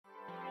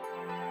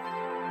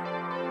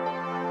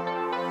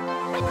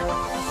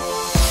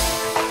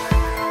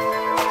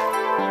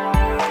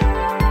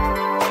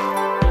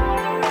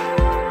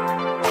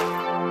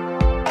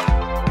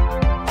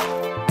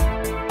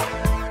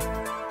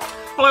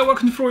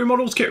welcome to Flory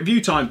Models Kit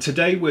Review Time.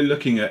 Today we're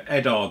looking at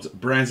Edard's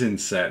Brassin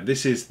set.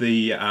 This is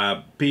the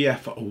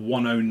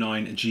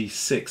Bf109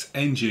 G-6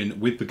 engine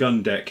with the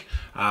gun deck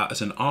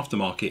as an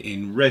aftermarket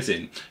in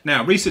resin.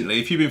 Now recently,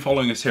 if you've been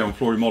following us here on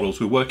Flory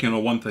Models, we're working on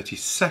a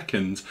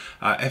 1/32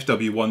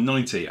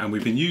 FW190 and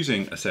we've been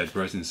using a said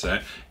Brassin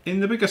set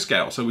in the bigger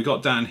scale. So we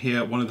got down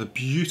here one of the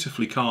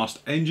beautifully cast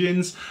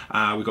engines.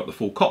 We've got the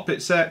full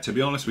cockpit set. To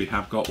be honest, we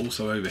have got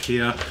also over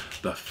here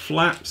the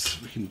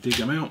flaps. We can dig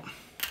them out.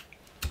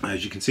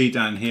 As you can see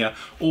down here,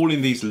 all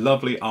in these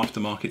lovely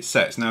aftermarket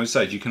sets. Now as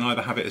I said, you can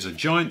either have it as a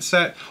giant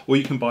set or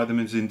you can buy them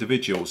as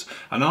individuals.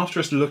 And after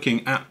us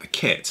looking at the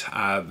kit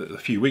a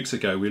few weeks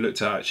ago, we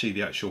looked at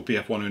the actual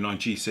Bf109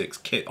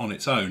 G6 kit on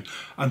its own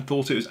and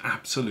thought it was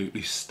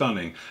absolutely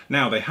stunning.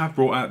 Now they have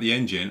brought out the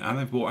engine and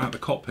they've brought out the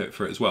cockpit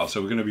for it as well.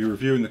 So we're going to be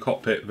reviewing the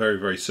cockpit very,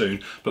 very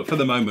soon. But for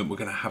the moment, we're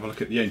going to have a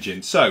look at the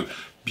engine. So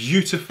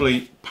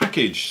beautifully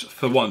packaged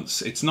for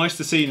once. It's nice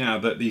to see now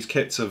that these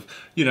kits have,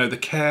 you know, the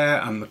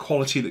care and the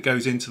quality that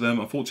goes into them.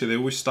 Unfortunately, they're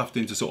always stuffed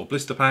into sort of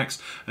blister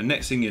packs, and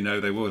next thing you know,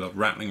 they will have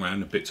rattling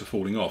around and bits are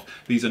falling off.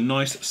 These are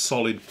nice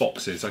solid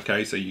boxes,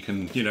 okay, so you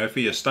can, you know, for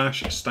your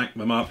stash, stack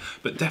them up,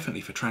 but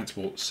definitely for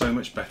transport, so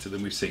much better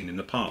than we've seen in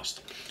the past.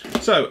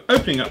 So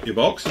opening up your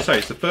box, I say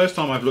it's the first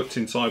time I've looked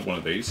inside one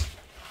of these,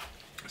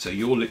 so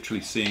you're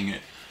literally seeing it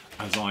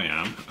as I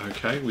am.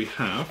 Okay, we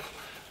have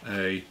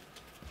a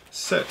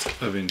set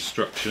of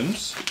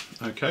instructions,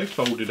 okay,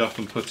 folded up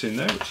and put in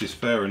there, which is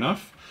fair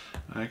enough.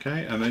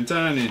 Okay, and then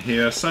down in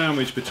here,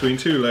 sandwiched between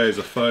two layers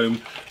of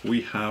foam,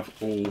 we have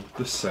all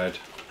the said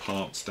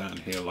parts down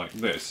here like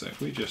this. So if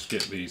we just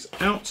get these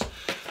out,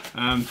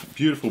 and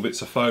beautiful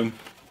bits of foam,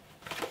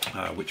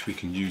 which we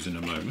can use in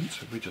a moment.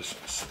 So if we just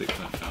stick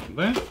that down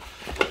there,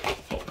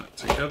 pop that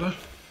together.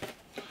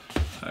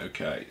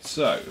 Okay,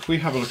 so if we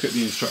have a look at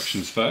the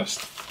instructions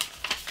first.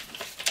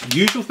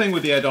 Usual thing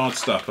with the Edard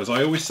stuff, as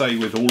I always say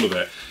with all of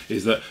it,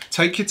 is that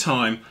take your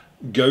time,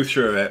 go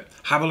through it,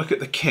 have a look at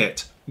the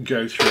kit,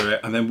 go through it,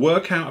 and then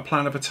work out a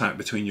plan of attack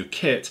between your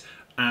kit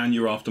and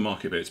your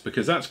aftermarket bits,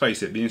 because let's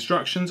face it, the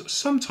instructions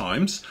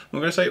sometimes, I'm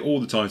not going to say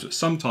all the times, but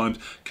sometimes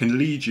can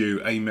lead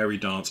you a merry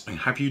dance and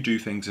have you do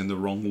things in the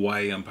wrong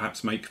way and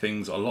perhaps make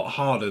things a lot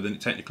harder than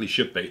it technically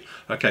should be.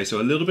 Okay,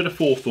 so a little bit of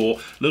forethought,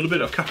 a little bit,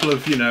 a couple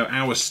of, you know,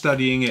 hours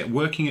studying it,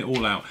 working it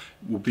all out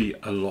will be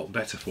a lot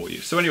better for you.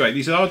 So anyway,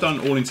 these are done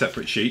all in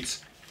separate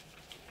sheets.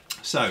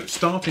 So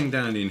starting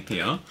down in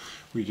here,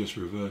 we just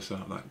reverse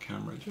out that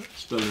camera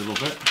just a little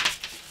bit.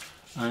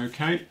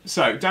 Okay,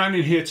 so down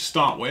in here to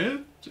start with,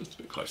 just a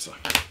bit closer.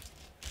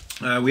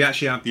 We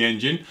actually have the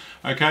engine.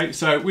 Okay,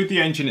 so with the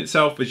engine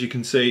itself, as you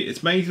can see,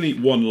 it's mainly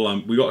one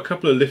lump. We've got a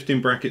couple of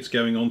lifting brackets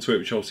going onto it,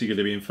 which are obviously going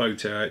to be in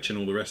photo etch and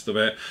all the rest of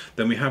it.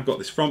 Then we have got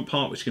this front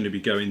part, which is going to be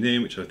going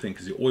in, which I think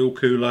is the oil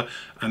cooler.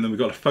 And then we've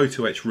got a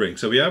photo etch ring.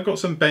 So we have got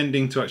some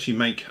bending to actually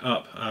make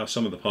up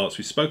some of the parts.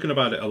 We've spoken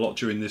about it a lot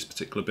during this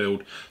particular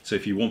build. So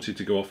if you wanted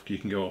to go off, you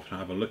can go off and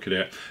have a look at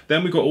it.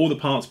 Then we've got all the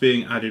parts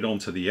being added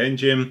onto the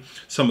engine,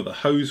 some of the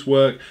hose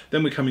work.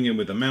 Then we're coming in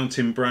with the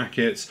mounting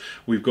brackets.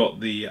 We've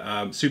got the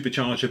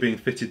supercharger being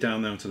fitted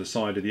down there to the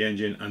side of the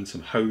engine and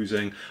some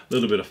hosing, a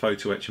little bit of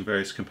photo etch and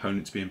various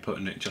components being put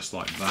in it just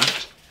like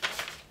that.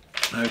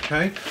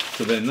 Okay,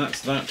 so then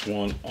that's that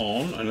one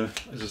on, and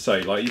as I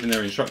say, like even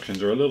their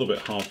instructions are a little bit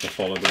hard to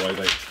follow the way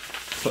they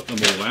put them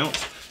all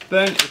out.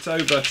 Then it's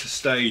over to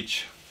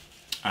stage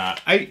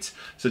 8.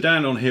 So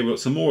down on here we've got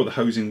some more of the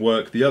hosing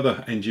work, the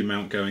other engine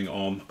mount going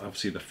on,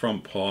 obviously the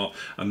front part,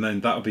 and then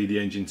that'll be the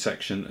engine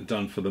section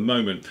done for the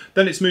moment.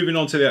 Then it's moving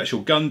on to the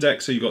actual gun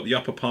deck, so you've got the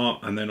upper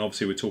part, and then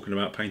obviously we're talking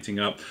about painting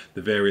up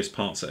the various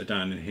parts that are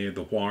down in here,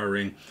 the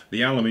wiring,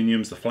 the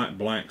aluminiums, the flat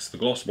blacks, the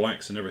gloss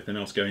blacks, and everything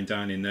else going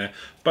down in there,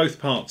 both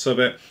parts of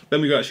it.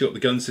 Then we've actually got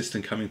the gun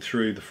system coming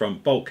through the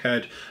front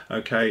bulkhead,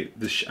 okay,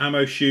 the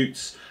ammo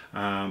chutes,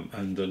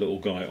 and the little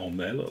guy on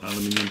there, little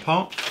aluminium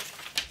part.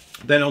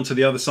 Then onto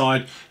the other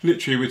side,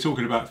 literally we're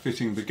talking about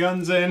fitting the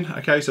guns in.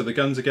 Okay, so the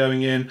guns are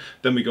going in.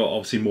 Then we got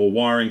obviously more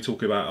wiring,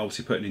 talking about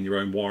obviously putting in your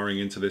own wiring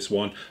into this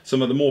one.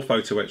 Some of the more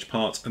photo etch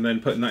parts, and then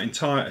putting that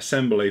entire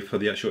assembly for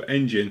the actual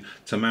engine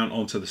to mount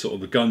onto the sort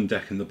of the gun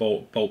deck and the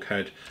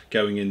bulkhead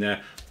going in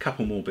there. A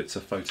couple more bits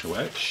of photo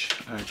etch.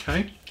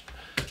 Okay.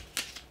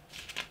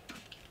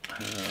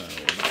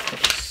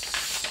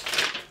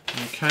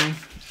 Okay.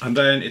 And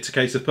then it's a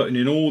case of putting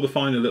in all the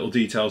finer little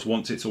details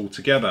once it's all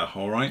together,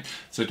 all right?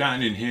 So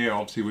down in here,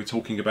 obviously we're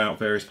talking about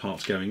various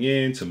parts going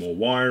in, some more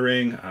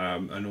wiring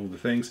and all the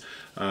things.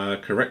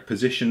 Correct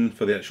position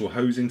for the actual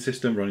hosing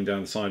system running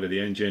down the side of the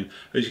engine,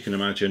 as you can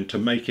imagine, to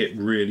make it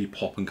really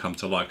pop and come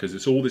to life, because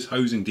it's all this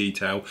hosing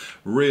detail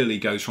really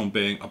goes from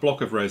being a block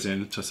of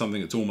resin to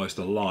something that's almost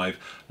alive,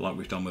 like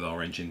we've done with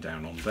our engine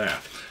down on there.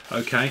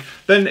 Okay,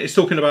 then it's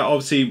talking about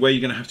obviously where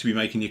you're going to have to be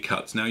making your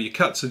cuts. Now your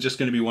cuts are just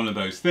going to be one of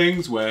those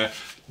things where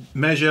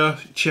measure,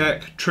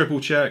 check, triple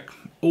check,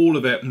 all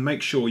of it, and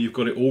make sure you've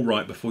got it all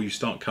right before you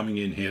start coming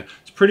in here.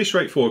 It's pretty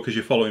straightforward because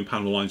you're following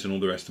panel lines and all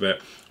the rest of it.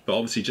 but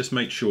obviously just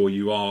make sure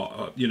you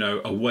are, you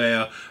know,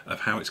 aware of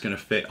how it's going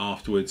to fit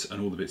afterwards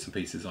and all the bits and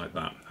pieces like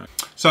that.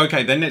 So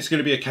okay, then it's going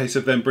to be a case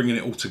of then bringing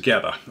it all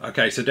together.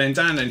 Okay, so then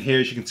down in here,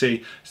 as you can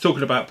see, it's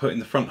talking about putting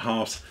the front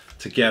halves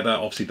together,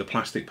 obviously the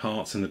plastic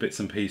parts and the bits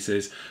and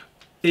pieces.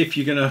 If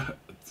you're gonna,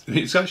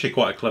 it's actually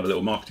quite a clever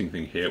little marketing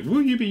thing here.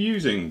 Will you be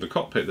using the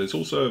cockpit that's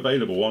also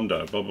available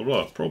under blah blah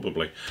blah?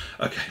 Probably.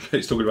 Okay,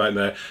 it's talking about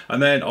there.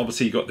 And then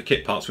obviously you've got the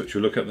kit parts, which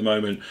we'll look at the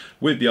moment,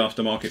 with the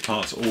aftermarket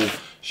parts all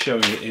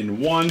showing it in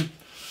one.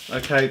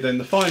 Okay, then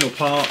the final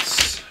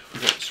parts,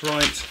 that's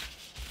right.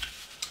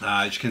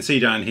 As you can see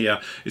down here,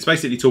 it's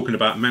basically talking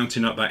about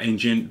mounting up that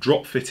engine,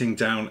 drop fitting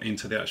down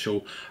into the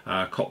actual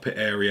cockpit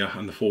area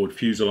and the forward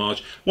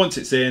fuselage. Once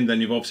it's in,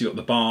 then you've obviously got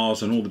the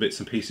bars and all the bits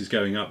and pieces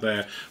going up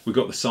there. We've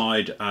got the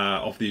side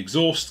of the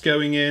exhaust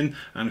going in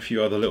and a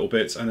few other little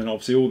bits, and then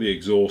obviously all the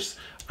exhaust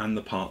and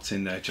the parts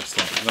in there just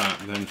like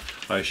that. And then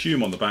I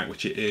assume on the back,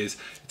 which it is,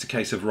 it's a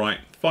case of right,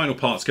 final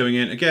parts going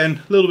in.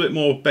 Again, a little bit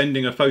more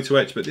bending a photo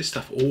etch, but this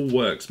stuff all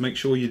works. Make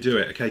sure you do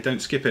it, okay? Don't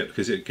skip it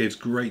because it gives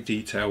great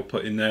detail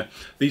put in there.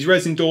 These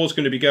resin doors are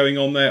going to be going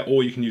on there,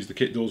 or you can use the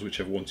kit doors,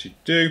 whichever ones you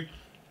do.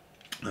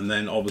 And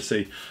then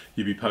obviously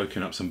you'll be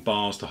poking up some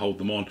bars to hold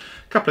them on.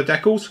 A couple of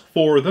decals,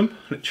 4 of them,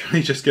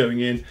 literally just going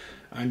in,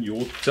 and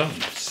you're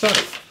done. So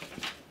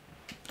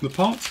the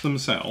parts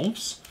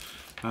themselves,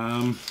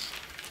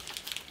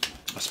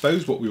 I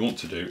suppose what we want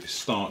to do is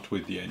start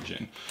with the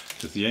engine,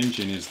 because the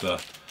engine is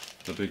the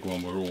big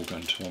one we're all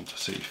going to want to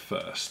see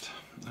first.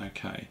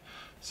 Okay,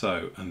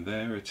 so, and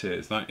there it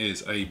is. That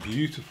is a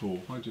beautiful,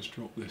 if I just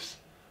drop this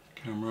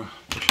camera,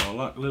 push our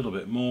luck a little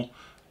bit more,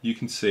 you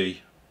can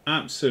see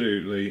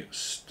absolutely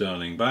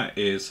stunning. That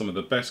is some of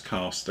the best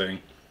casting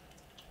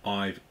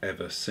I've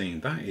ever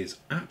seen. That is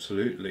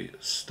absolutely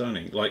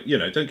stunning. Like, you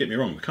know, don't get me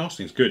wrong, the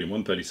casting's good in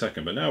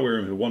 1/32, but now we're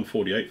in the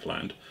 1/48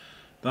 land.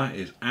 That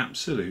is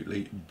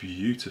absolutely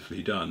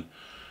beautifully done.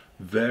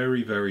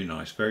 Very, very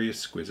nice, very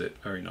exquisite,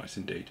 very nice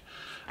indeed.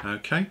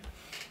 Okay,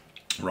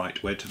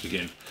 right, where to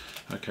begin?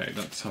 Okay,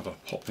 let's have a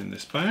pop in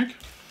this bag.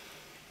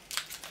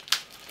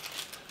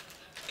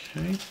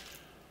 Okay.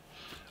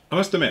 I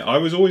must admit, I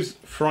was always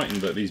frightened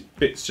that these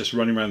bits just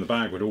running around the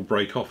bag would all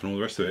break off and all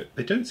the rest of it.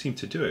 They don't seem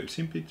to do it. It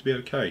seems to be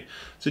okay.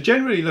 So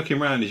generally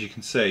looking around, as you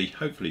can see,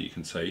 hopefully you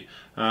can see,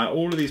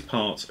 all of these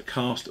parts are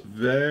cast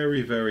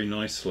very, very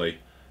nicely.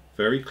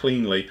 Very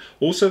cleanly.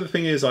 Also, the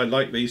thing is I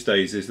like these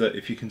days is that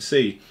if you can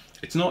see,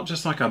 it's not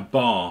just like a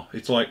bar,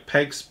 it's like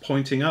pegs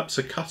pointing up,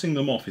 so cutting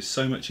them off is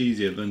so much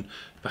easier than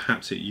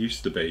perhaps it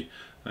used to be.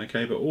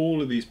 Okay, but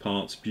all of these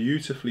parts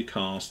beautifully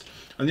cast.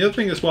 And the other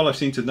thing as well I've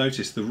seemed to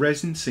notice, the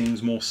resin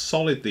seems more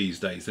solid these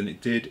days than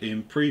it did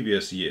in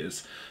previous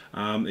years.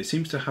 It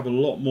seems to have a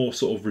lot more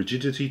sort of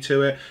rigidity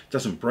to it,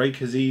 doesn't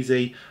break as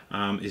easy,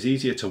 is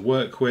easier to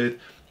work with,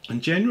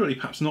 and generally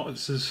perhaps not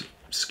as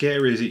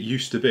scary as it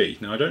used to be.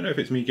 Now I don't know if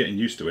it's me getting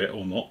used to it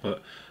or not,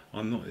 but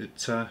I'm not.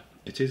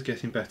 It is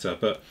getting better.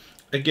 But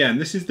again,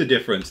 this is the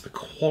difference, the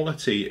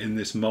quality in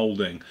this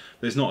moulding.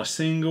 There's not a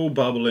single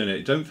bubble in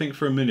it. Don't think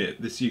for a minute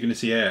this you're going to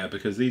see air,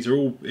 because these are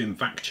all in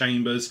vac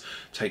chambers,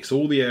 takes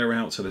all the air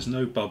out, so there's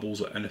no bubbles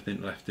or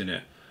anything left in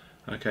it.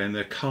 Okay, and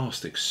they're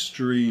cast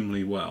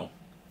extremely well.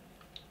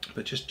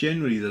 But just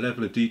generally the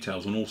level of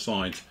details on all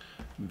sides,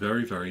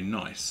 very, very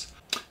nice.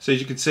 So as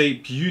you can see,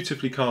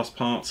 beautifully cast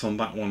parts on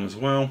that one as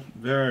well.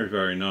 Very,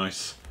 very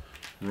nice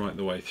right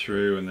the way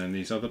through. And then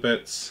these other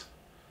bits,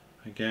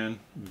 again,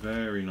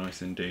 very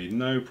nice indeed.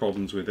 No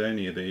problems with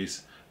any of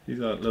these.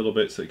 These are little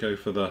bits that go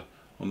for the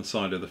on the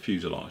side of the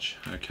fuselage.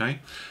 Okay,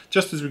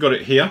 just as we've got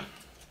it here,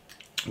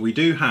 we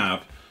do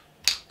have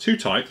 2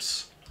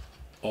 types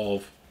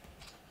of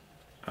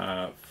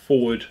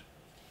forward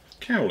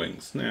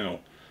cowlings. Now,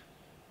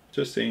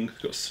 just seeing,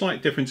 we've got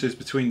slight differences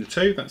between the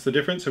two. That's the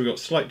difference. So we've got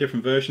slight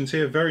different versions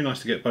here. Very nice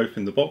to get both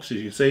in the box, as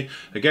you can see.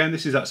 Again,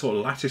 this is that sort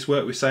of lattice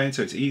work we're saying,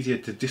 so it's easier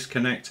to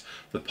disconnect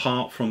the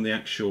part from the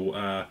actual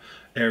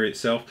area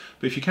itself.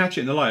 But if you catch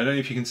it in the light, I don't know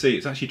if you can see,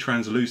 it's actually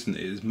translucent.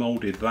 It is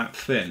molded that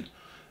thin.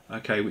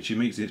 Okay, which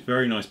makes it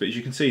very nice. But as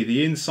you can see,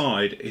 the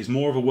inside is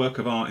more of a work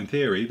of art in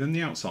theory than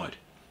the outside.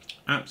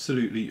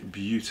 Absolutely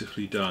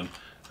beautifully done.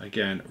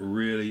 Again,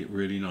 really,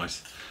 really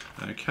nice.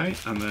 Okay,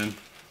 and then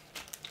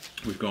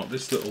we've got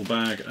this little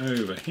bag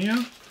over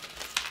here,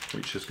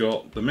 which has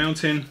got the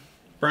mounting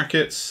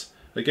brackets.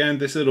 Again,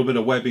 this little bit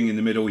of webbing in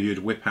the middle you'd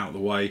whip out the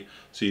way,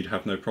 so you'd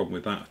have no problem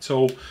with that at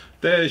all.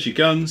 There's your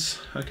guns.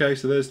 Okay,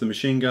 so there's the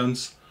machine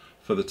guns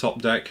for the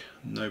top deck.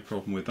 No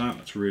problem with that.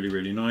 That's really,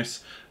 really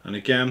nice. And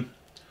again,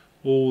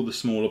 all the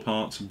smaller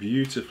parts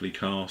beautifully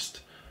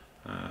cast.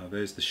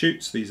 There's the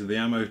chutes. These are the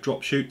ammo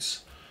drop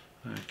chutes.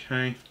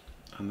 Okay,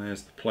 and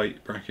there's the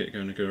plate bracket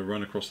going to go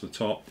run across the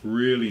top.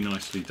 Really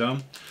nicely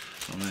done.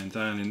 And then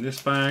down in this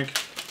bag,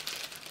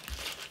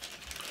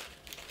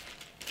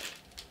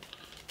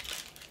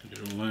 get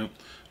it all out,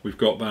 we've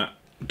got that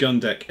gun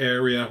deck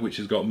area, which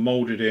has got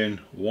molded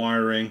in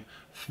wiring.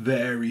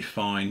 Very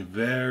fine,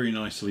 very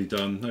nicely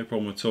done, no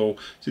problem at all.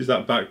 This is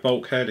that back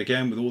bulkhead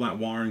again with all that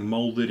wiring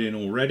molded in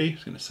already.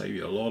 It's going to save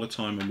you a lot of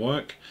time and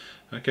work.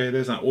 Okay,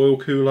 there's that oil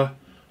cooler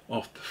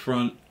off the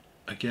front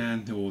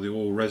again, all the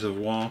oil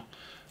reservoir.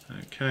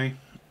 Okay,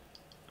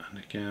 and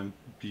again,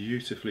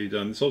 beautifully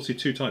done. There's obviously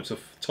two types of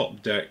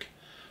top deck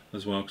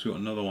as well, because we've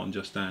got another one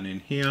just down in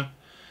here.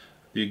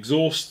 The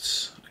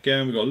exhausts,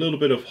 again, we've got a little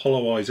bit of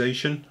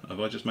hollowization. Have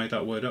I just made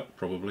that word up?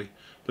 Probably.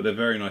 But they're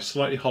very nice,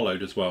 slightly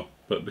hollowed as well.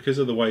 But because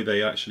of the way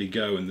they actually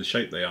go and the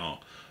shape they are,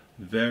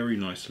 very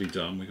nicely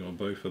done. We've got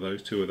both of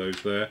those, two of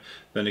those there.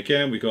 Then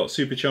again, we've got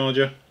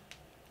supercharger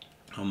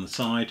on the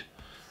side.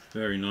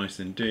 Very nice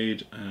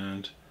indeed.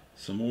 And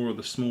some more of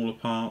the smaller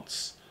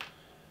parts.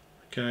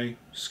 Okay,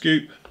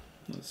 scoop.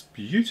 That's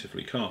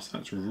beautifully cast.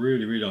 That's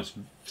really, really nice.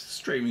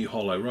 Extremely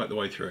hollow right the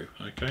way through.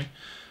 Okay,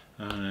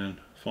 and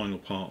final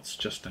parts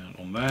just down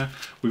on there.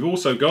 We've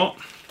also got,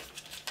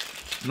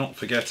 not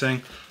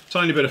forgetting,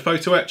 tiny bit of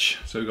photo etch.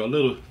 So we've got a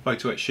little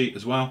photo etch sheet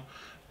as well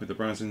with the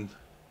Brassin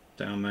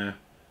down there,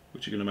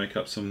 which are going to make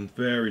up some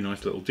very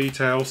nice little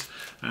details.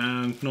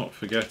 And not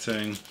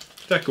forgetting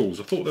decals.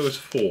 I thought there was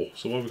 4,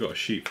 so why have we got a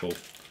sheet full?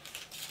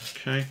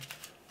 Okay.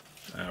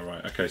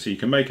 Alright, okay, so you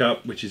can make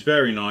up, which is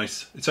very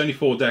nice, it's only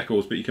 4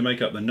 decals, but you can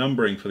make up the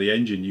numbering for the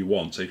engine you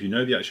want. So if you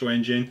know the actual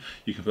engine,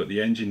 you can put the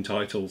engine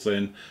titles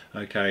in,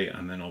 okay,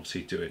 and then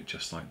obviously do it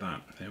just like that.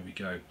 There we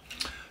go.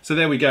 So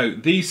there we go.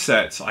 These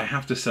sets, I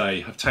have to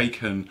say, have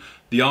taken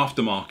the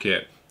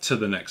aftermarket to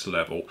the next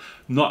level.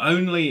 Not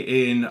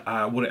only in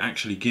what it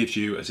actually gives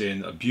you, as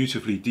in a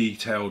beautifully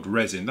detailed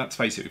resin, let's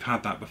face it, we've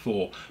had that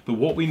before, but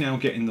what we now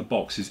get in the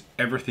box is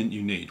everything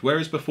you need.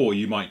 Whereas before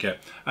you might get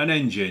an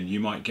engine, you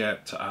might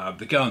get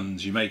the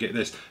guns, you may get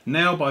this.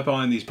 Now by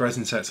buying these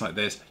Brassin sets like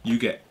this, you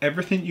get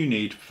everything you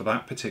need for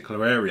that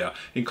particular area,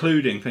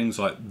 including things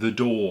like the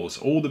doors,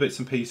 all the bits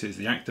and pieces,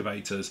 the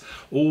activators,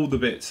 all the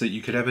bits that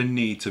you could ever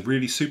need to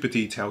really super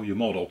detail your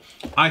model.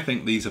 I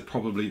think these are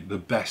probably the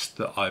best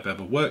that I've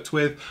ever worked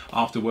with.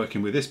 After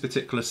working with this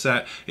particular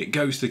set, it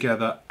goes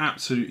together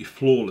absolutely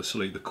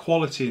flawlessly. The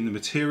quality and the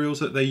materials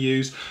that they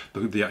use,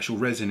 the actual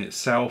resin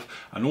itself,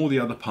 and all the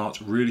other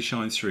parts really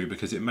shines through,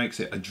 because it makes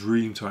it a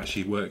dream to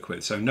actually work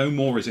with. So no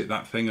more is it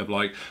that thing of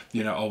like,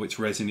 you know, oh, it's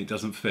resin, it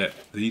doesn't fit.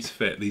 These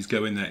fit, these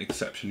go in there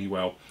exceptionally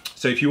well.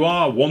 So if you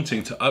are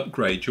wanting to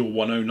upgrade your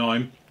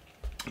 109,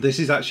 this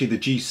is actually the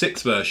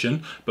G6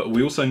 version, but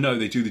we also know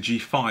they do the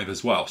G5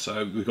 as well.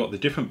 So we've got the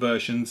different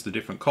versions, the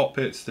different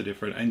cockpits, the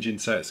different engine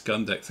sets,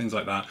 gun decks, things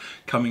like that,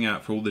 coming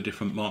out for all the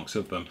different marks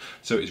of them.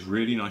 So it's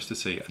really nice to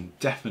see, and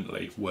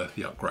definitely worth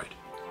the upgrade.